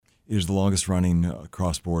It is the longest-running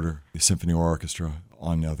cross-border symphony orchestra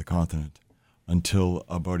on the continent. Until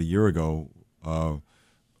about a year ago,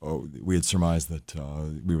 we had surmised that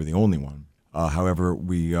we were the only one. However,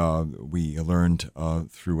 we learned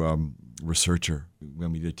through researcher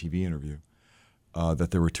when we did a TV interview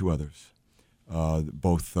that there were two others,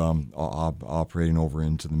 both operating over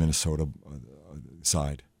into the Minnesota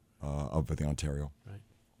side of the Ontario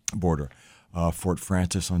border. Fort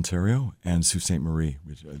Frances, Ontario, and Sault Ste. Marie,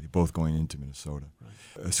 which both going into Minnesota.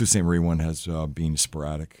 Right. Sault Ste. Marie one has been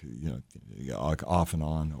sporadic, off and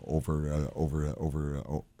on over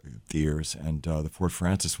the years, and the Fort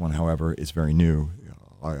Frances one, however, is very new.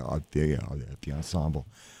 The ensemble,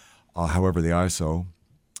 however, the ISO,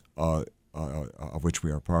 of which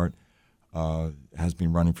we are part, has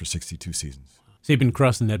been running for 62 seasons. So you've been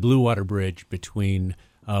crossing that Blue Water Bridge between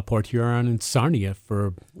Port Huron and Sarnia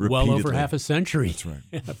for well over half a century. That's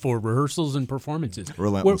right. For rehearsals and performances.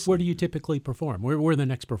 Relentlessly. Where do you typically perform? Where are the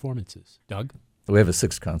next performances? Doug? We have a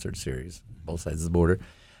 6-concert series, both sides of the border.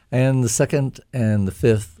 And the 2nd and the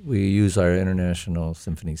 5th, we use our international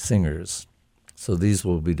symphony singers. So these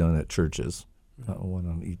will be done at churches, one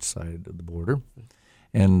on each side of the border.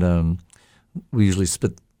 And we usually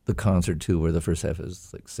split the concert too, where the first half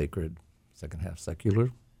is like sacred, second half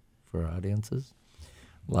secular for our audiences.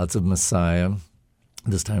 Lots of Messiah.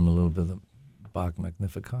 This time a little bit of Bach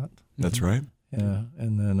Magnificat. That's right. Yeah,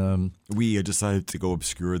 and then we decided to go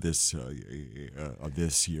obscure this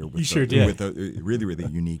year with, with a really, really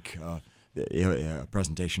unique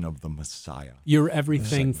presentation of the Messiah. You're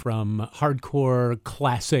everything from hardcore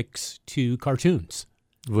classics to cartoons.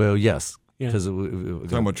 Well, yes. Because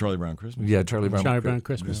talking about Charlie Brown Christmas. Yeah, Charlie Brown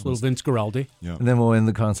Christmas. Little Vince Guaraldi. Yeah. And then we'll end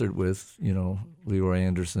the concert with, Leroy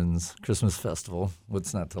Anderson's Christmas Festival.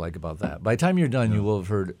 What's not to like about that? By the time you're done, you will have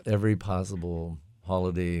heard every possible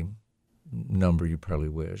holiday number you probably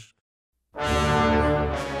wish.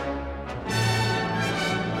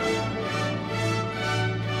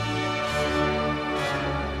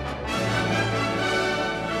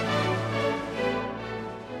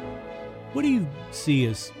 What do you see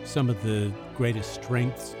as some of the greatest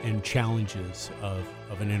strengths and challenges of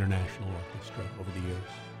an international orchestra over the years?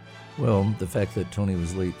 Well, the fact that Tony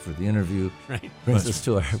was late for the interview brings us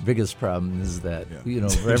to our biggest problem is that,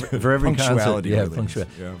 for every concert,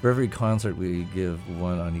 for every concert we give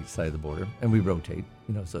one on each side of the border, and we rotate,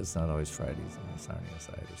 so it's not always Fridays on the Sarnia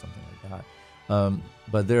side or something like that.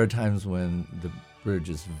 But there are times when the bridge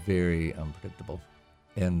is very unpredictable.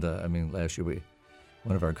 And, last year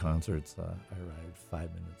one of our concerts, I arrived 5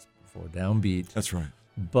 minutes before downbeat. That's right.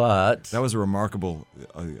 But that was a remarkable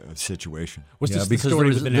situation. Was this the story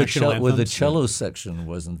with the national anthems? The cello section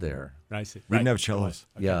wasn't there. I see. We didn't have cellos.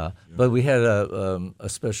 Okay. Yeah, but we had a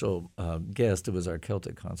special guest. It was our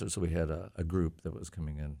Celtic concert, so we had a group that was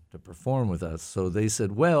coming in to perform with us. So they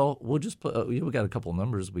said, well, we'll just put, we got a couple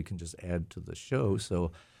numbers we can just add to the show.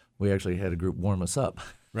 So we actually had a group warm us up.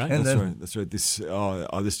 Right. And that's right. This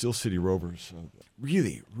the Still City Rovers,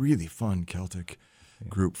 really, really fun Celtic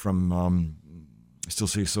group from Still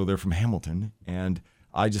City. So they're from Hamilton, and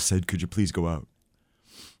I just said, "Could you please go out?"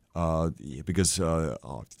 Because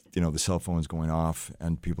the cell phone's going off,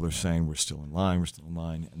 and people are saying we're still in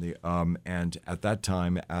line, and and at that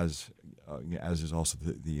time, as is also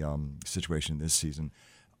the situation this season,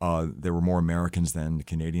 there were more Americans than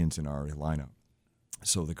Canadians in our lineup.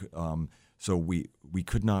 So we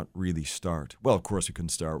could not really start. Well, of course, we couldn't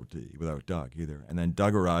start without Doug either. And then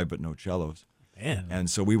Doug arrived, but no cellos. Man. And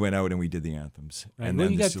so we went out and we did the anthems. Right. And well,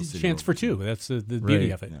 then you got the chance for two. That's the beauty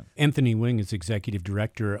of it. Yeah. Anthony Wing is executive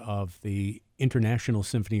director of the International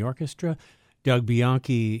Symphony Orchestra. Doug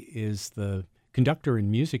Bianchi is the conductor and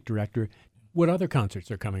music director. What other concerts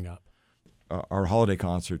are coming up? Our holiday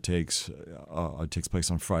concert takes place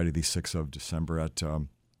on Friday, the 6th of December at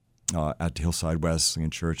Hillside Wesleyan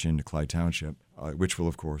Church in Clyde Township, which will,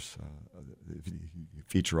 of course,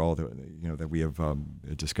 feature all that we have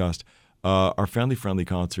discussed. Our family-friendly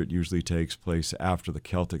concert usually takes place after the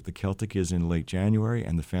Celtic. The Celtic is in late January,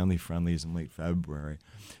 and the family-friendly is in late February.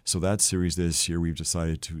 So that series this year, we've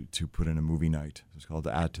decided to put in a movie night. It's called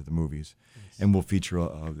Add to the Movies, and we'll feature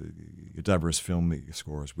diverse film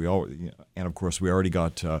scores. And of course, we already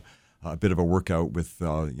got a bit of a workout with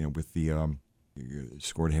the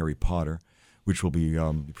score to Harry Potter, which we'll be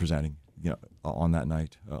presenting on that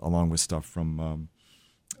night, along with stuff from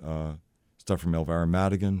Elvira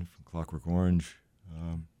Madigan, from Clockwork Orange,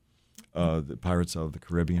 the Pirates of the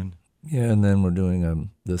Caribbean. Yeah, and then we're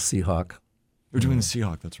doing the Seahawk. We're doing the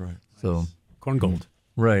Seahawk, that's right. So Korngold.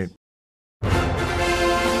 Right.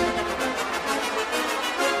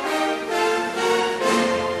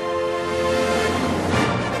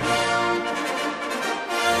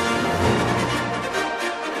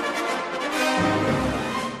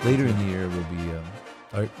 later in the year,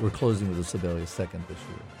 we're closing with the Sibelius Second this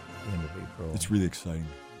year, at the end of April. It's really exciting.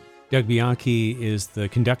 Doug Bianchi is the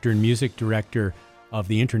conductor and music director of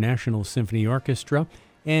the International Symphony Orchestra,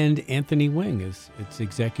 and Anthony Wing is its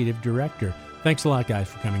executive director. Thanks a lot, guys,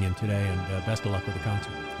 for coming in today, and best of luck with the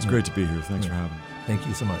concert. It's great to be here. Thanks for having me. Thank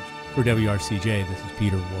you so much. For WRCJ, this is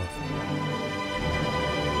Peter Whorf.